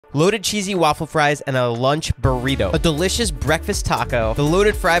loaded cheesy waffle fries, and a lunch burrito. A delicious breakfast taco, the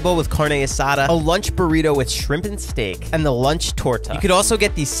loaded fry bowl with carne asada, a lunch burrito with shrimp and steak, and the lunch torta. You could also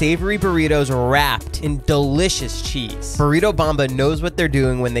get these savory burritos wrapped in delicious cheese. Burrito Bomba knows what they're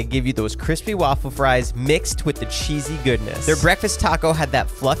doing when they give you those crispy waffle fries mixed with the cheesy goodness. Their breakfast taco had that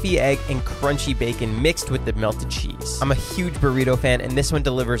fluffy egg and crunchy bacon mixed with the melted cheese. I'm a huge burrito fan, and this one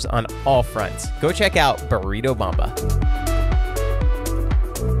delivers on all fronts. Go check out Burrito Bomba.